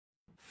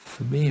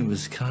For me, it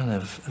was kind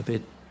of a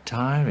bit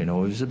tiring,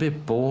 or it was a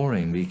bit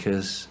boring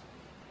because,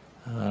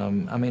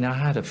 I mean, I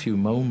had a few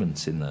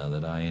moments in there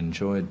that I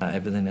enjoyed, but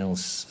everything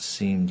else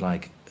seemed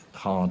like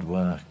hard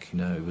work, you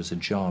know, it was a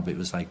job. It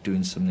was like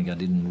doing something I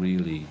didn't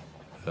really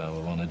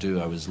want to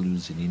do. I was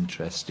losing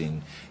interest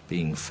in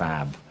being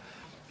fab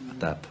at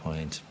that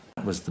point.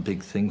 That was the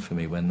big thing for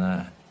me when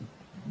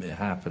it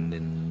happened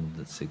in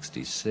the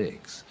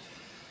 '66.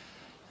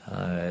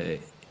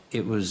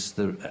 It was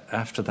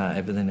after that,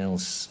 everything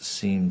else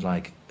seemed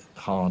like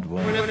hard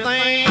work. Anything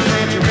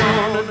that you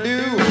want to do,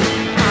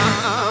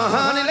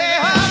 honey, lay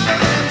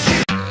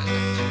hard.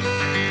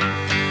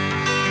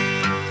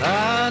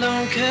 I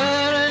don't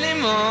care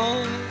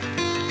anymore,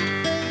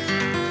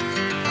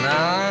 and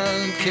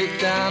I'll kick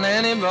down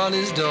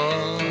anybody's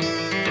door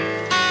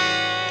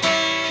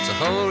to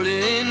hold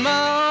you in my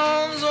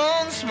arms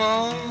once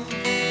more.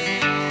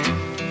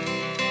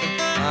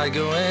 I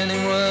go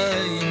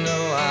anywhere, you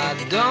know I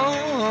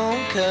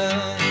don't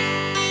care.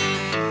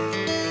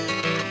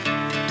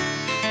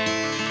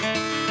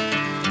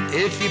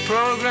 If your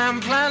program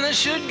planner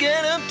should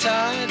get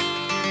uptight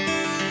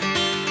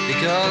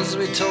because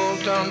we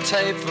talked on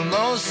tape for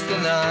most of the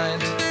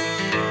night,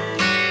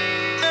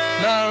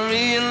 not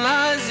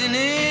realizing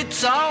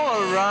it's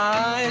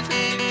alright,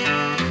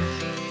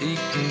 he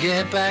can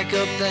get back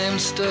up them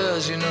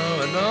stairs, you know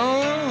I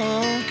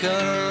don't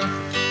care.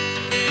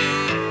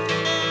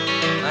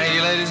 Thank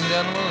you, ladies and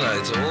gentlemen.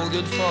 It's all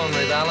good fun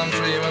with Alan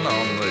Freeman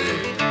on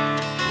the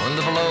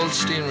wonderful old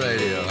steam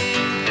radio.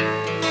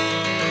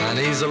 And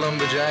he's a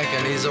lumberjack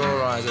and he's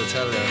alright, I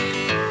tell you.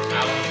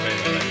 Alan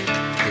Freeman.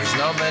 There's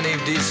not many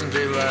decent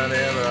people around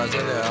here, but I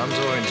tell you, I'm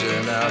talking to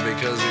him now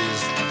because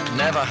he's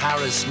never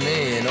harassed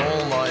me in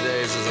all my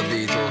days as a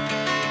Beatle.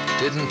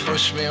 Didn't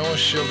push me or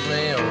shove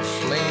me or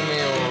fling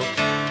me or...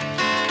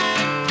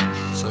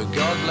 So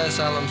God bless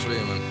Alan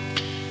Freeman.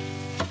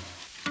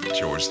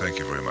 George, thank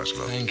you very much,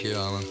 love. Thank you,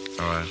 Alan.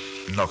 All right,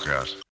 knockout.